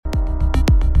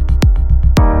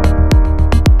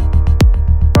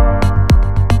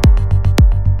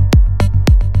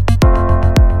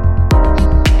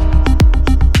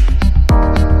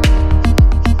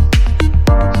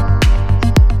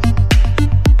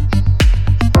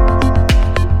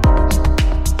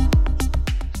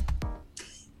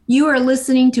You are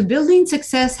listening to Building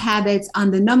Success Habits on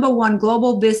the #1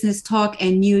 global business talk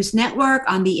and news network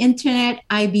on the internet,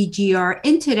 IBGR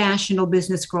International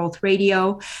Business Growth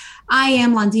Radio. I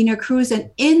am Londina Cruz, and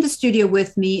in the studio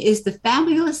with me is the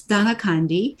fabulous Donna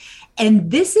Kunde.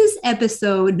 And this is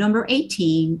episode number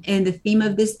 18. And the theme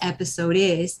of this episode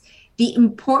is the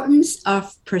importance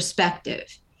of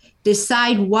perspective.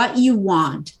 Decide what you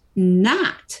want,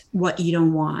 not what you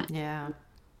don't want. Yeah.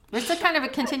 It's a kind of a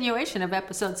continuation of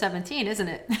episode 17, isn't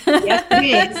it? Yes,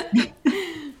 it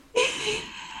is.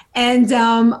 And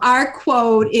our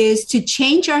quote is, to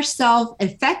change ourselves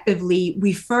effectively,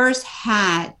 we first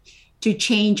had to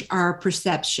change our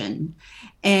perception.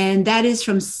 And that is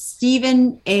from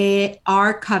Stephen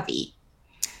R. Covey.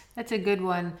 That's a good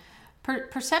one.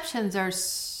 Perceptions are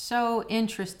so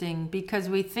interesting because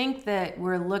we think that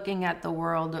we're looking at the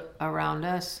world around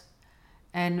us.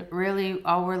 And really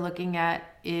all we're looking at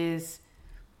is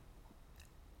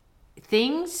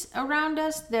things around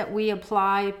us that we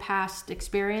apply past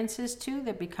experiences to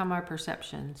that become our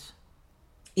perceptions.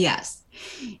 Yes.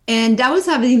 And I was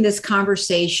having this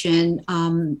conversation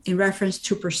in reference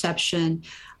to perception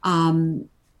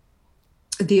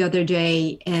the other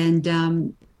day.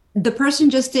 And the person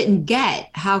just didn't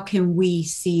get how can we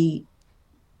see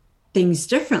things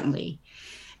differently.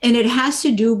 And it has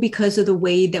to do because of the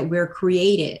way that we're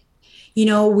created. You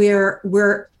know,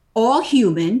 we're all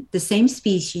human, the same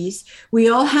species. We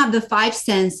all have the 5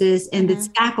 senses and its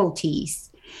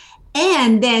faculties.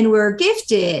 And then we're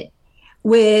gifted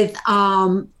with,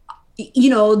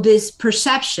 this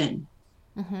perception.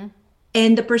 Mm-hmm.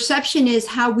 And the perception is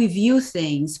how we view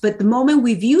things. But the moment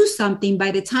we view something,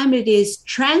 by the time it is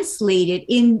translated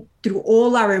in through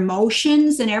all our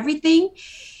emotions and everything,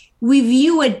 we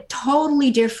view it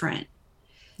totally different.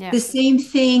 Yeah. The same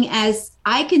thing as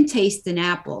I can taste an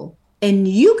apple and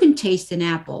you can taste an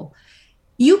apple.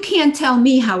 You can't tell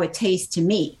me how it tastes to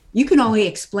me. You can only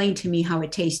explain to me how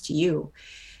it tastes to you.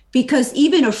 Because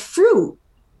even a fruit,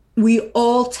 we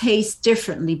all taste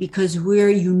differently because we're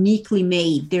uniquely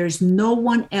made. There's no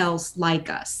one else like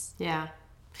us. Yeah.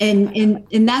 And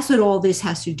that's what all this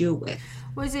has to do with.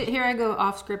 Was it, here I go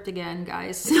off script again,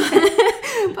 guys.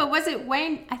 But was it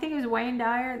Wayne? I think it was Wayne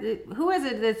Dyer. Who is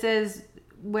it that says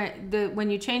when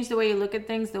you change the way you look at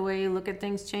things, the way you look at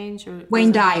things change? Or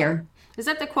Wayne Dyer. Is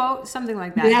that the quote? Something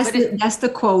like that. That's the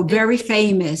quote. Very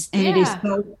famous, and it is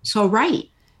so right.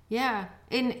 Yeah,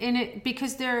 and it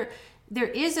because there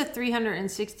is a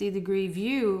 360-degree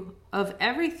view of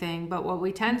everything, but what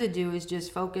we tend to do is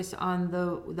just focus on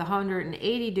the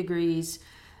 180 degrees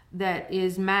that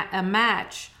is a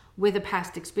match with a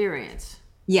past experience.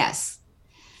 Yes.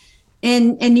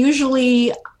 And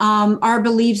usually our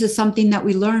beliefs is something that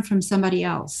we learn from somebody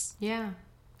else. Yeah.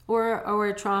 Or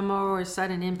a trauma or a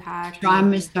sudden impact.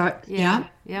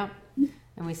 Yeah.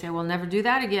 And we say, we'll never do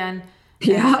that again.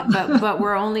 Yeah. but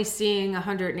we're only seeing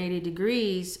 180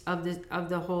 degrees of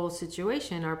the whole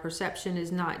situation. Our perception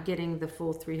is not getting the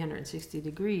full 360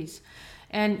 degrees.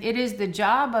 And it is the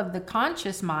job of the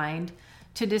conscious mind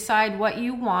to decide what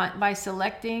you want by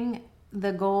selecting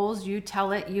the goals you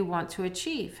tell it you want to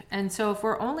achieve. And so if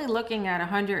we're only looking at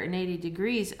 180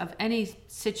 degrees of any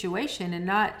situation and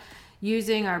not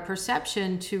using our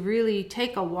perception to really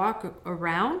take a walk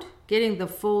around, getting the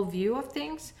full view of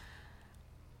things,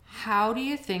 how do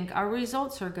you think our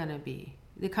results are going to be?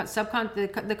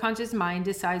 The conscious mind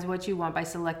decides what you want by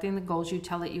selecting the goals you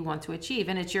tell it you want to achieve.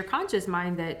 And it's your conscious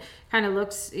mind that kind of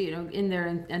looks, in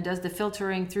there and does the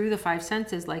filtering through the 5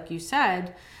 senses, like you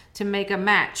said, to make a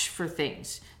match for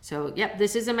things. So, yep,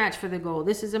 this is a match for the goal.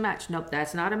 This is a match. Nope,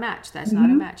 that's not a match. That's not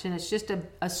a match. And it's just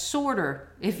a sorter,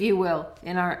 if you will,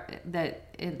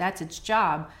 that's its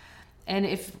job. And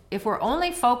if we're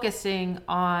only focusing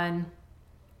on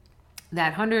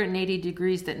that 180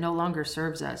 degrees that no longer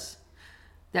serves us,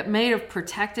 that may have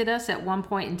protected us at one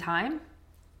point in time,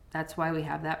 that's why we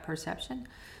have that perception,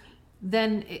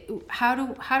 then how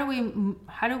do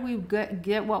we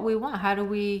get what we want? How do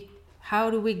we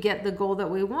get the goal that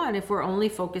we want if we're only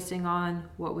focusing on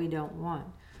what we don't want?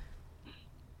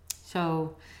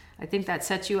 So I think that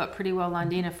sets you up pretty well,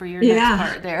 Londina, for your next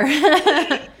part there.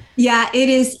 Yeah, it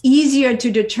is easier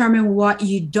to determine what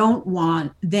you don't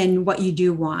want than what you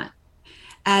do want.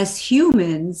 As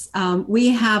humans, we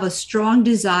have a strong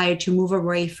desire to move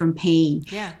away from pain.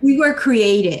 Yeah. We were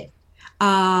created.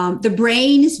 The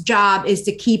brain's job is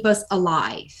to keep us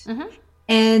alive. Mm-hmm.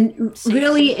 And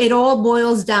really, it all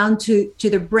boils down to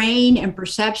the brain and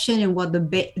perception and what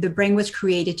the brain was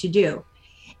created to do.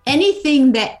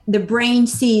 Anything that the brain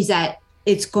sees that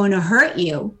it's going to hurt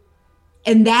you,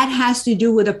 and that has to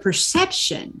do with a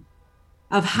perception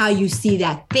of how you see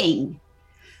that thing.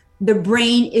 the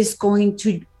brain is going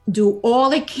to do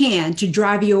all it can to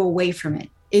drive you away from it.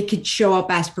 It could show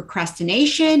up as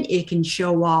procrastination. It can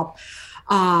show up,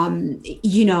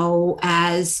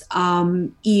 as, oh,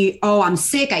 I'm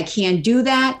sick, I can't do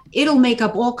that. It'll make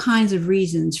up all kinds of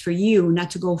reasons for you not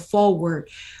to go forward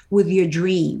with your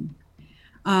dream.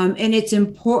 And it's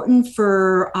important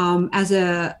for, as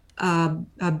a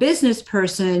business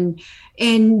person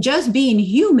and just being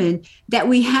human, that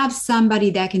we have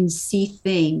somebody that can see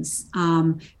things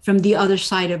from the other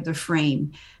side of the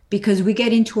frame, because we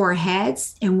get into our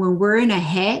heads, and when we're in a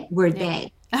head, we're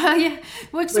dead. Yeah.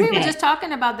 Well, we were just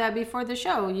talking about that before the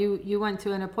show. You went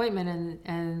to an appointment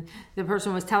and the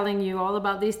person was telling you all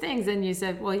about these things, and you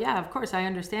said, well, yeah, of course I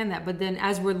understand that. But then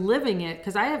as we're living it,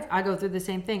 because I go through the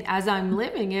same thing, as I'm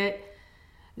living it,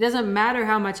 it doesn't matter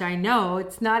how much I know.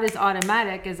 It's not as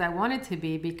automatic as I want it to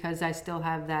be, because I still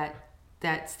have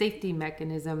that safety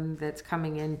mechanism that's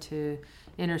coming in to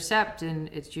intercept, and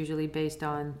it's usually based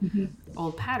on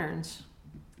old patterns.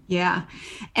 Yeah.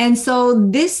 And so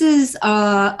this is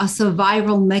a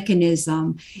survival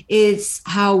mechanism. It's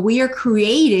how we are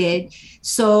created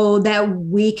so that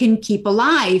we can keep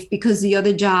alive, because the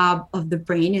other job of the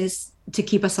brain is to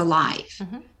keep us alive.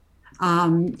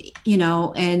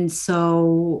 And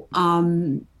so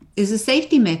is a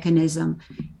safety mechanism.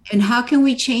 And how can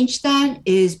we change that?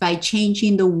 Is by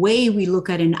changing the way we look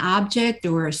at an object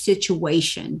or a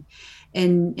situation,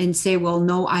 and say, well,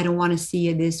 no, I don't want to see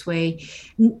it this way.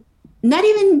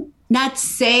 Not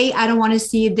say I don't want to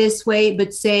see it this way,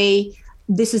 but say,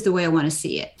 this is the way I want to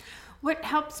see it. What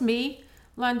helps me,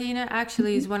 Londina,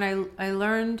 actually, is when I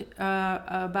learned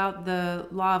about the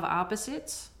law of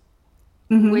opposites,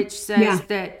 which says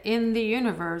that in the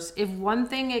universe, if one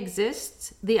thing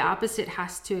exists, the opposite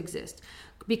has to exist.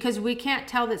 Because we can't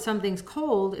tell that something's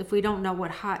cold if we don't know what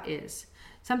hot is.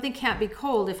 Something can't be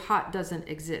cold if hot doesn't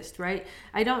exist, right?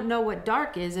 I don't know what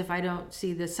dark is if I don't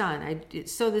see the sun.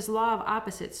 So this law of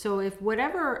opposites. So if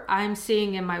whatever I'm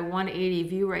seeing in my 180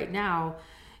 view right now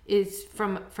is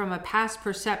from a past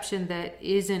perception that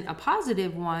isn't a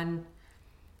positive one,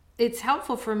 it's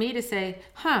helpful for me to say,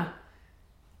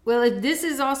 well, if this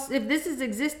is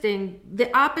existing,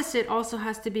 the opposite also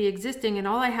has to be existing, and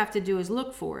all I have to do is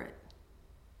look for it.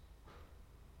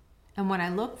 And when I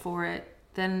look for it,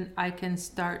 then I can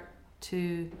start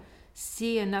to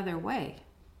see another way.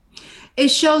 It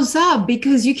shows up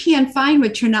because you can't find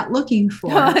what you're not looking for.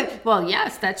 Well,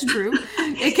 yes, that's true.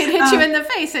 It can hit you in the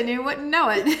face and you wouldn't know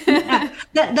it.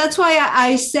 That's why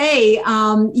I say,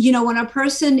 when a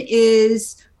person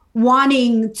is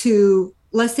wanting to,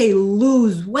 let's say,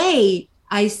 lose weight,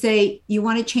 I say, you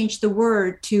want to change the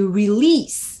word to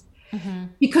release.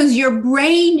 Because your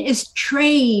brain is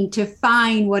trained to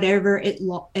find whatever it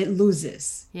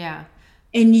loses. Yeah.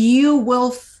 And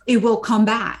it will come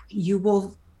back. You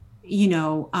will,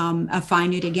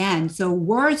 find it again. So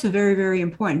words are very, very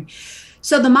important.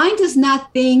 So the mind does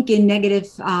not think in negative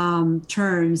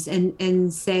terms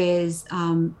and says,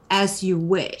 as you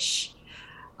wish.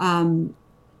 So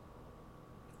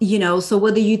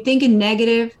whether you think in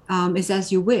negative is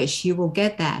as you wish, you will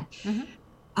get that.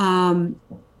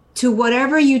 To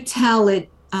whatever you tell it,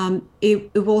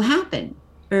 it will happen,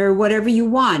 or whatever you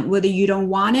want, whether you don't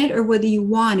want it or whether you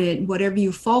want it, whatever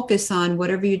you focus on,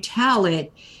 whatever you tell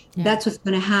it, that's what's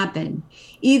going to happen.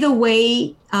 Either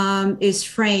way is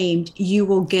framed, you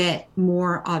will get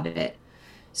more of it.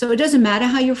 So it doesn't matter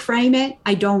how you frame it.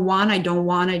 I don't want,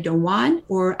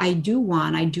 or I do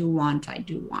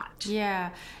want. Yeah.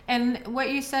 And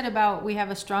what you said about we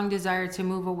have a strong desire to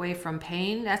move away from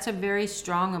pain, that's a very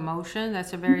strong emotion.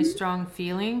 That's a very strong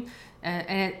feeling.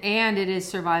 And it is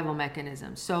survival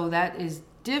mechanism. So that is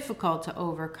difficult to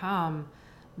overcome,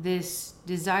 this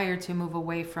desire to move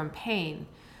away from pain.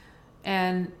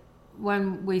 And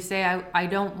when we say, I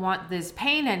don't want this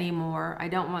pain anymore, we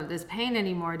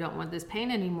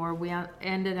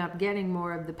ended up getting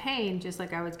more of the pain, just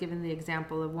like I was given the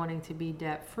example of wanting to be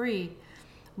debt-free.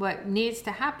 What needs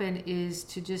to happen is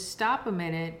to just stop a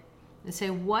minute and say,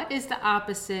 what is the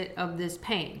opposite of this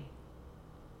pain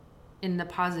in the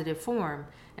positive form?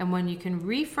 And when you can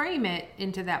reframe it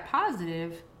into that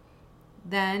positive,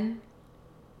 then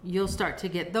you'll start to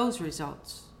get those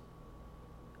results.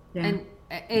 Yeah. And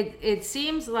it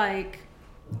seems like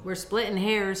we're splitting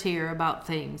hairs here about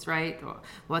things, right?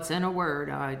 What's in a word?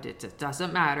 It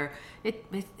doesn't matter. It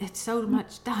so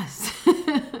much does.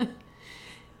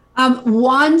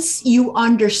 Once you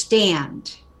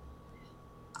understand,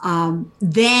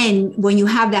 then when you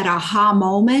have that aha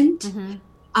moment,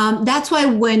 that's why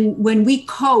when we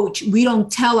coach, we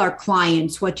don't tell our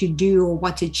clients what to do or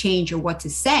what to change or what to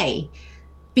say,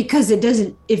 because it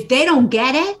doesn't. If they don't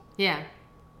get it, Yeah.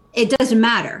 It doesn't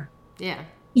matter. Yeah.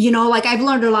 Like I've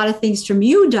learned a lot of things from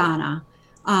you, Donna,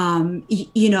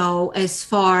 as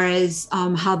far as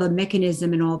how the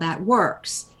mechanism and all that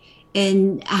works,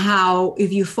 and how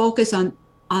if you focus on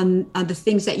the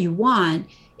things that you want,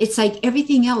 it's like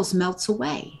everything else melts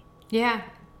away. Yeah. It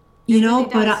you really know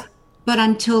but does. but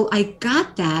until I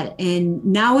got that, and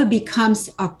now it becomes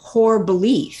a core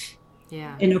belief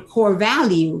Yeah. and a core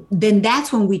value, then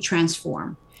that's when we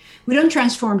transform. We don't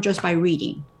transform just by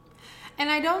reading. And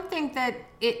I don't think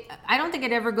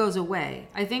it ever goes away.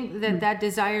 I think that that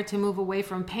desire to move away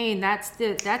from pain, that's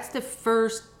the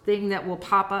first thing that will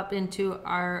pop up into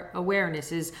our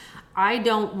awareness is I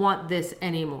don't want this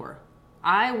anymore.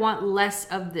 I want less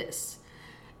of this.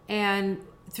 And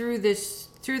through this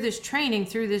training,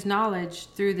 through this knowledge,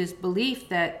 through this belief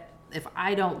that if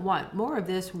I don't want more of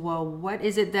this, well, what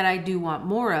is it that I do want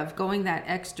more of? Going that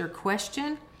extra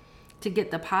question to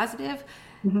get the positive.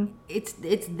 Mm-hmm. It's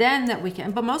then that we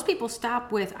can, but most people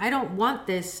stop with I don't want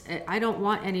this, I don't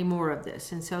want any more of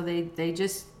this, and so they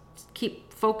just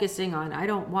keep focusing on I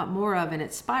don't want more of, and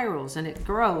it spirals and it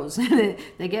grows and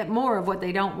they get more of what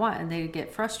they don't want, and they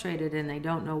get frustrated and they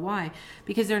don't know why,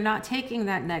 because they're not taking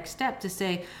that next step to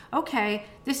say, okay,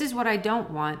 this is what I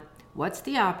don't want, what's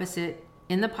the opposite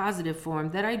in the positive form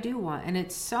that I do want. And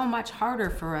it's so much harder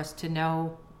for us to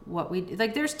know what we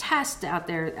like. There's tests out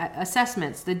there,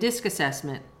 assessments, the DISC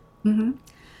assessment. Mm-hmm.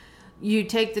 You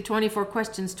take the 24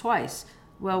 questions twice.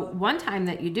 Well, one time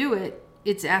that you do it,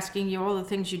 it's asking you all the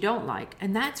things you don't like,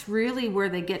 and that's really where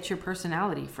they get your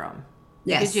personality from.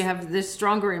 Yes. Because you have this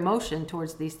stronger emotion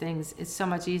towards these things. It's so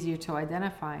much easier to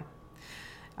identify.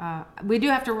 We do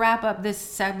have to wrap up this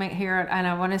segment here, and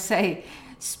I want to say,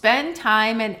 spend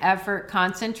time and effort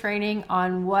concentrating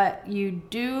on what you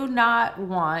do not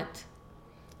want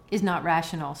is not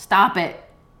rational. Stop it.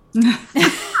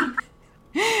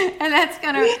 And that's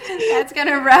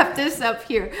gonna wrap this up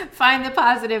here. Find the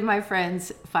positive, my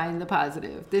friends. Find the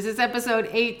positive. This is episode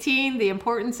 18, The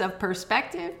Importance of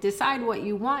Perspective. Decide what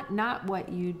you want, not what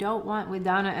you don't want, with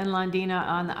Donna and Londina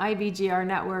on the IBGR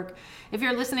Network. If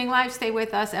you're listening live, stay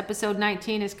with us. Episode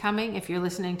 19 is coming. If you're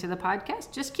listening to the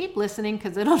podcast, just keep listening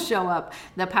because it'll show up.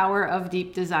 The Power of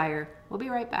Deep Desire. We'll be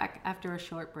right back after a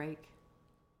short break.